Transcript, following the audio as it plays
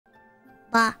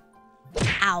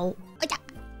Ow.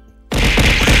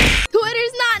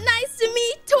 Twitter's not nice to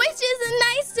me. Twitch isn't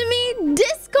nice to me.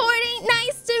 Discord ain't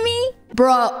nice to me.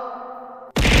 Bro.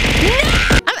 No!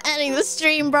 I'm ending the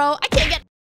stream, bro. I can't get...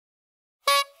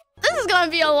 This is gonna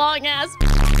be a long-ass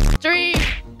stream.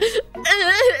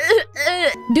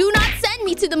 Do not send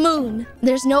me to the moon.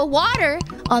 There's no water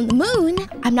on the moon.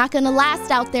 I'm not gonna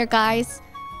last out there, guys.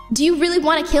 Do you really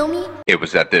want to kill me? It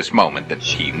was at this moment that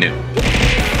she knew.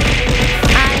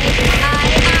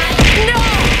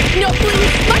 No,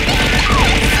 please. My baby, no,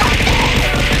 stop it.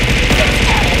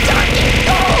 It's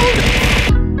dark.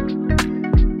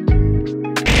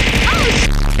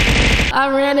 I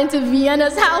ran into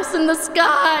Vienna's house in the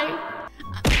sky. Ow!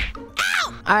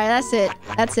 All right, that's it.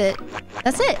 That's it.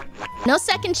 That's it. No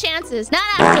second chances. Not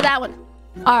after that one.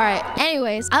 All right.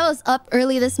 Anyways, I was up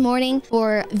early this morning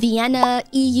for Vienna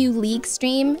EU League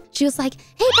stream. She was like,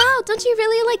 hey, Bao, don't you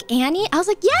really like Annie? I was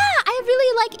like, yeah, I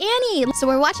really like Annie. So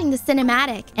we're watching the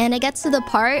cinematic and it gets to the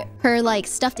part her like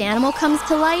stuffed animal comes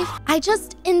to life. I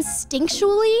just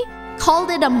instinctually called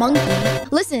it a monkey.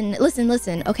 Listen.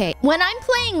 Okay, when I'm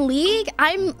playing League,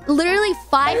 I'm literally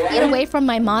 5 feet away from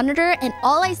my monitor and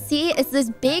all I see is this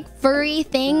big furry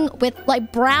thing with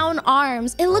like brown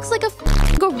arms. It looks like a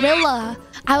gorilla.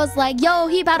 I was like, yo,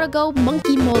 he about to go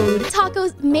monkey mode.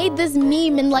 Tacos made this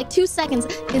meme in like 2 seconds.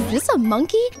 Is this a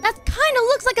monkey? That kind of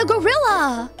looks like a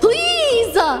gorilla.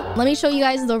 Please. Let me show you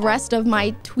guys the rest of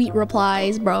my tweet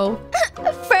replies, bro.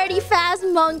 Freddy Fast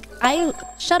Monk.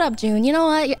 Shut up, June. You know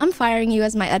what? I'm firing you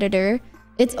as my editor.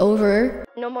 It's over.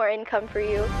 No more income for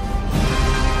you.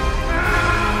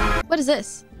 What is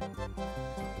this?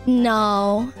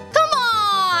 No. Come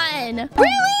on.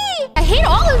 Really? I hate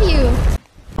all of you.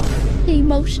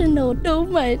 Emotional too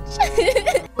much.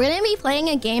 We're gonna be playing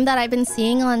a game that I've been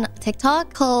seeing on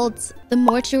TikTok called The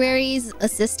Mortuary's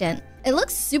Assistant. It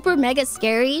looks super mega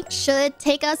scary. Should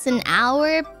take us an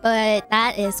hour, but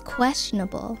that is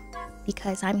questionable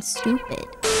because I'm stupid.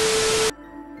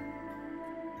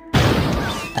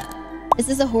 Is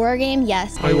this a horror game?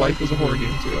 Yes. My life is a horror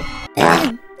game too.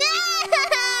 That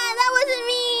wasn't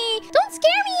me. Don't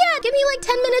scare me yet. Give me like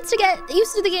 10 minutes to get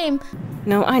used to the game.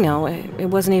 No, I know. It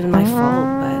wasn't even my fault,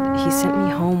 but he sent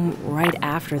me home right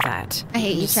after that. I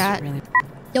hate you, chat. Really...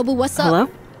 Yo, boo, what's up? Hello?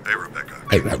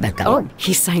 Hey, Rebecca. Oh,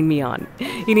 he signed me on.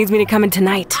 He needs me to come in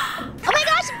tonight. Oh my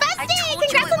gosh, bestie!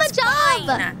 Congrats on the job!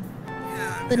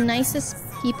 The nicest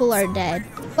people are dead.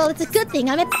 Well, it's a good thing.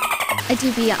 I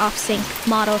do be off-sync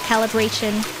model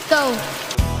calibration. Go!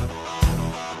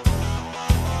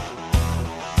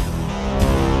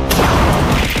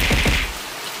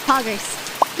 Poggers.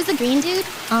 Who's the green dude?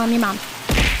 Your mom.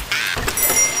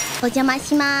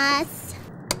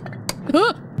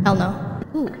 Ojamashimashou. Hell no.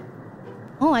 Ooh.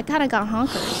 Oh, I kinda got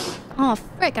honkers. Oh,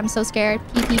 frick, I'm so scared.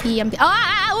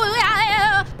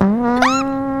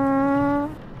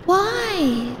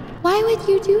 Why? Why would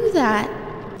you do that?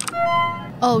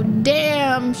 Oh,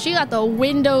 damn. She got the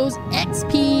Windows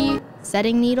XP.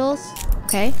 Setting needles.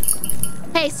 Okay.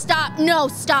 Hey, stop. No,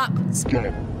 stop.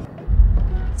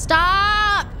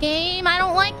 Stop, game. I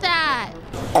don't like that.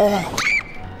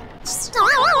 Stop.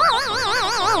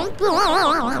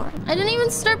 I didn't even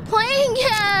start playing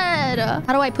yet.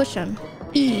 How do I push him?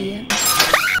 E.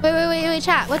 Wait,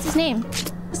 chat. What's his name?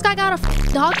 This guy got a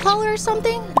dog collar or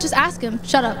something? Just ask him.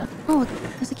 Shut up. Oh,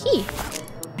 there's a key.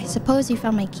 I suppose you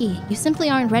found my key. You simply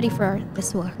aren't ready for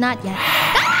this war. Not yet.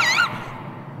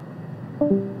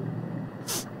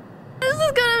 This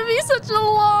is gonna be such a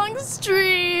long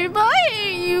stream. I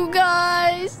hate you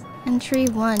guys. Entry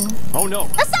 1. Oh no.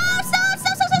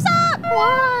 Stop!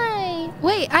 Why?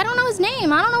 Wait, I don't know his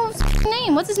name. I don't know his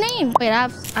name. What's his name? Wait, I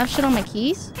have shit on my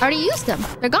keys. I already used them.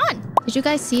 They're gone. Did you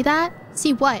guys see that?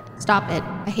 See what? Stop it.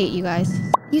 I hate you guys.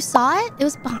 You saw it? It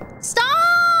was behind.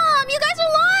 Stop! You guys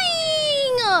are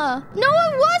lying! No,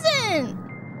 it wasn't!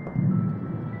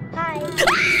 Hi.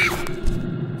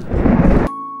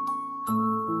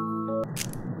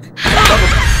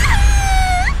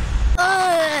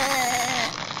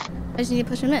 I just need to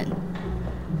push him in.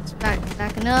 Just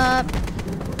backing up.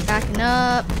 Backing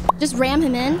up. Just ram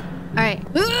him in. Alright.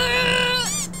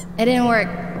 It didn't work.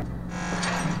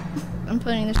 I'm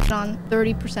putting this shit on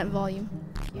 30% volume.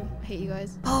 I hate you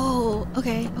guys. Oh,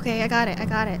 okay, I got it.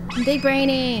 I'm big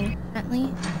braining.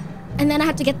 Gently. And then I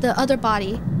have to get the other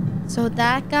body. So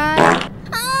that guy.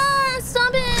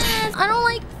 Stop it! I don't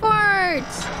like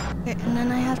farts. Okay, and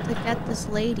then I have to get this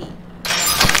lady.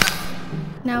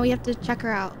 Now we have to check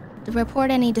her out. To report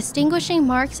any distinguishing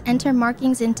marks, enter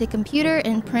markings into computer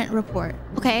and print report.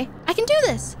 Okay, I can do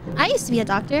this. I used to be a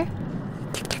doctor.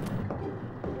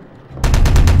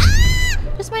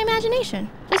 Just my imagination.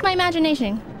 Just my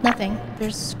imagination. Nothing.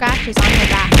 There's scratches on her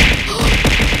back.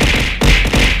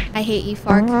 I hate you,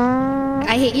 Fark.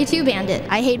 I hate you too, Bandit.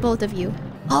 I hate both of you.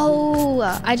 Oh,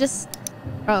 I just...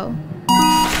 Bro.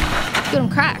 Dude, I'm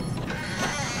cracked.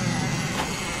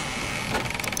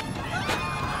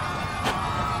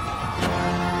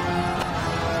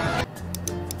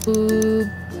 Boobies.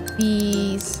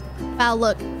 Foul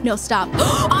look. No, stop.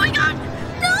 Oh my god!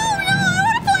 No, I don't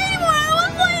want to play anymore! I don't want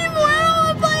to play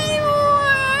anymore!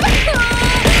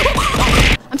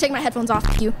 I'm taking my headphones off.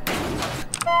 You.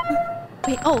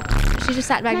 Wait, oh. She just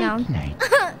sat back down.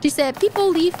 She said, people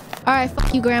leave. Alright,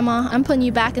 fuck you, Grandma. I'm putting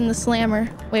you back in the slammer.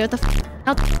 Wait, what the f?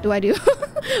 How the f do I do?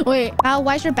 Wait, Al,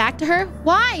 why's your back to her?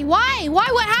 Why? Why? Why?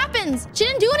 What happens? She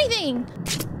didn't do anything.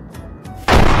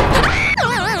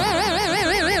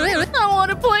 I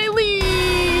want to play League.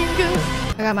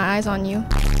 I got my eyes on you.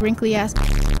 Wrinkly ass.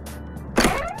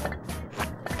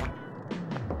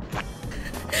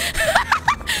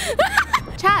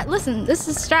 Chat, listen, this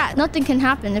is strat. Nothing can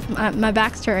happen if my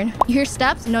back's turned. You hear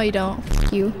steps? No, you don't.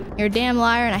 F you. You're a damn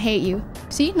liar and I hate you.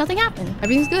 See? Nothing happened.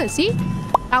 Everything's good. See?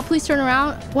 Al, please turn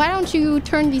around. Why don't you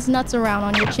turn these nuts around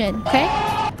on your chin, okay?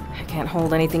 I can't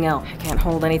hold anything else. I can't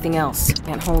hold anything else.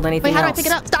 Can't hold anything Wait, how else. do I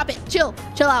pick it up? Stop it. Chill.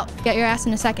 Chill out. Get your ass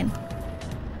in a second.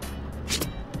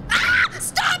 Ah!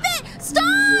 Stop it!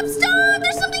 Stop! Stop!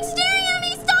 There's something staring at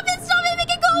me! Stop it! Stop it! Make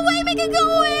it go away! Make it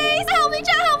go away! Help me,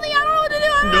 chat! Help me! I don't know what to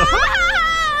do! No.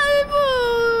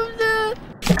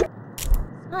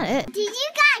 Not it. Did you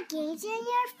got games in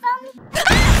your phone? Ah,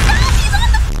 stop! He's on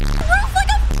the roof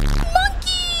like a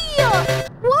monkey!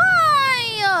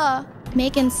 Why?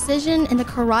 Make incision in the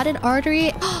carotid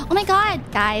artery. Oh my god,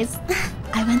 guys.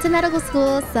 I went to medical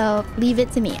school, so leave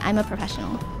it to me. I'm a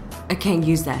professional. I can't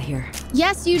use that here.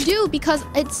 Yes, you do, because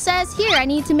it says here I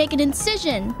need to make an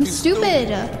incision. I'm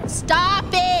stupid. Stop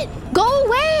it! Go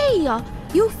away!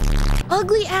 You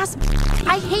ugly ass.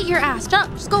 I hate your ass. Shut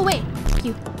up. Just go away. F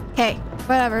you. Okay,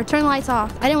 whatever. Turn the lights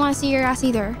off. I didn't want to see your ass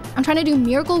either. I'm trying to do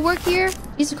miracle work here.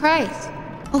 Jesus Christ.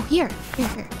 Oh, here.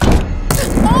 Here.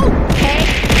 Oh, okay.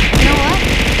 You know what?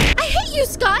 I hate you,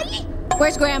 Scotty.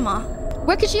 Where's Grandma?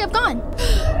 Where could she have gone?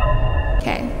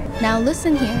 Okay. Now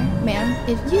listen here, ma'am.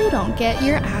 If you don't get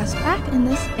your ass back in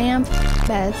this damn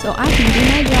bed so I can do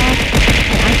my job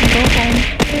and I can go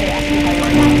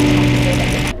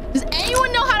home. Does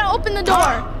anyone know how to open the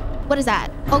door? What is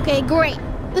that? Okay, great.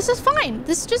 This is fine.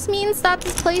 This just means that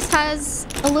this place has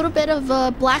a little bit of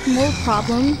a black mold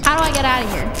problem. How do I get out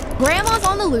of here? Grandma's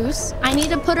on the loose. I need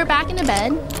to put her back into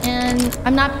bed, and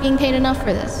I'm not being paid enough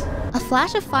for this. A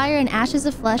flash of fire and ashes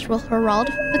of flesh will herald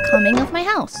the coming of my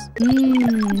house.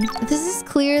 This is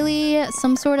clearly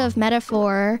some sort of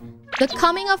metaphor. The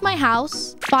coming of my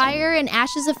house, fire and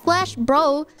ashes of flesh.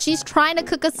 Bro, she's trying to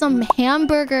cook us some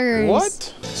hamburgers.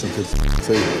 What?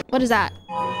 What is that?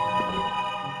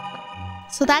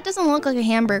 So that doesn't look like a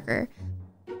hamburger.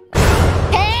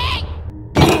 Hey!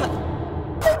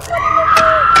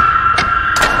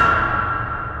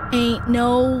 Ain't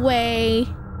no way.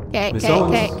 Okay. Bye.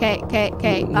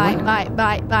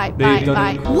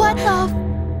 What the?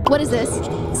 What is this?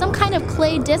 Some kind of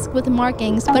clay disc with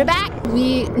markings. Put it back.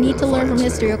 We need to learn from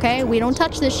history, okay? We don't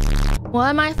touch this. What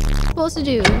am I supposed to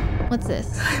do? What's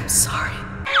this? I'm sorry.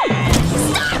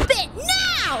 Stop it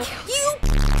now!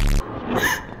 You.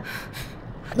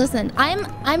 Listen,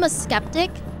 I'm a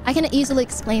skeptic. I can easily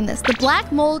explain this. The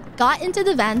black mold got into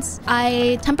the vents.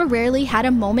 I temporarily had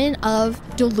a moment of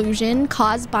delusion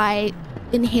caused by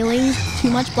inhaling too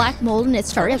much black mold and it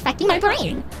started affecting my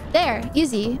brain. There,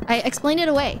 easy. I explained it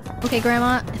away. Okay,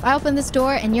 Grandma, if I open this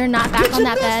door and you're not back on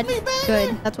that bed,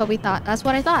 good. That's what we thought. That's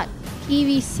what I thought.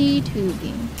 PVC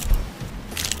tubing.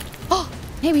 Oh,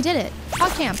 hey, we did it.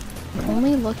 Hot camp. I'm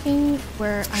only looking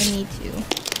where I need to.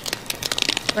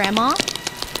 Grandma,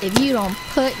 if you don't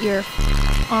put your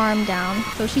arm down.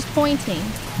 So she's pointing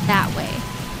that way.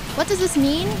 What does this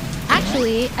mean?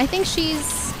 Actually, I think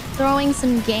she's throwing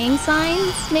some gang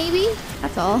signs, maybe?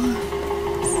 That's all.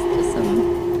 Just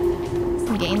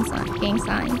some gang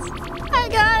signs. I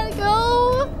gotta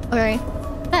go. Okay,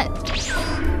 bet.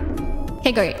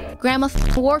 Okay, great. Grandma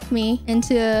warped me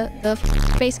into the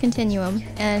space continuum,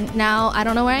 and now I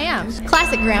don't know where I am.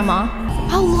 Classic Grandma.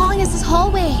 How long is this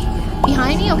hallway?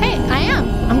 Behind me? Okay, I am.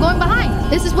 I'm going behind.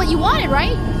 This is what you wanted,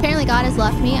 right? Apparently God has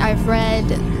left me. I've read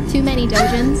too many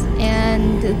dojins,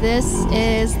 and this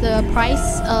is the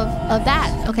price of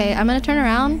that. Okay, I'm gonna turn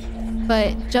around,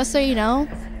 but just so you know,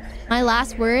 my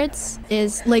last words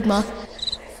is Ligma.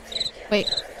 Wait,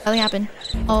 nothing happened.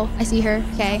 Oh, I see her.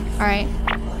 Okay, alright.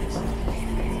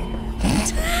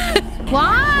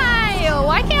 Why?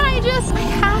 Why can't I just... I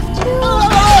have to...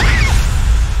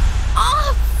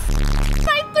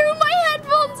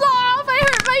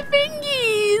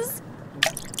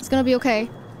 gonna be okay.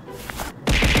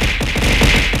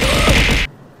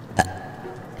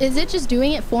 Is it just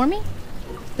doing it for me?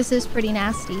 This is pretty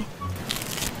nasty.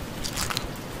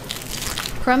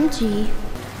 Crumb G.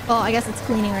 Oh, I guess it's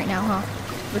cleaning right now, huh?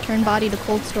 Return body to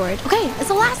cold storage. Okay, it's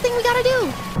the last thing we gotta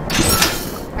do.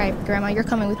 All right, Grandma, you're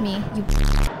coming with me. You.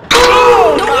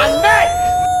 Oh, my neck!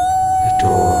 The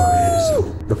door is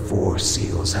open. The 4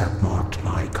 seals have marked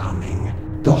my coming.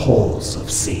 The halls of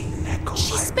Satan echo.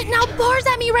 She's spitting out bars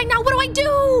at me right now. What do I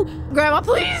do? Grandma,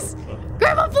 please.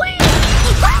 Grandma, please.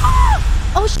 Grandma!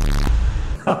 Oh,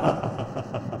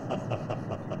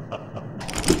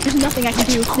 There's nothing I can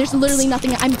do. There's literally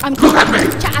nothing. I'm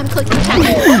clicking chat. I'm clicking chat.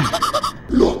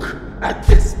 Look at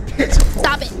this pitiful.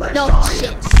 Stop it. No flesh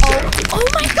shit. I am Oh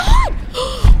my god.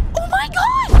 Oh my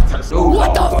god. So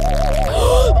What the?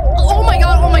 Oh my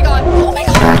god. Oh my god. Oh my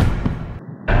god.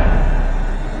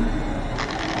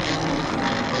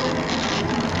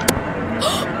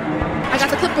 I got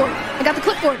the clipboard. I got the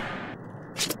clipboard.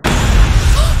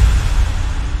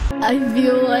 I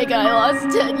feel like I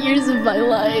lost 10 years of my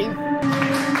life.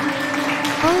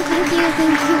 Oh, thank you.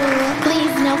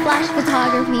 Please, no flash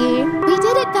photography. We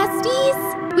did it, besties!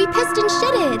 We pissed and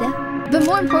shitted. But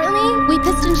more importantly, we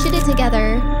pissed and shitted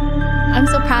together. I'm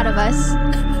so proud of us.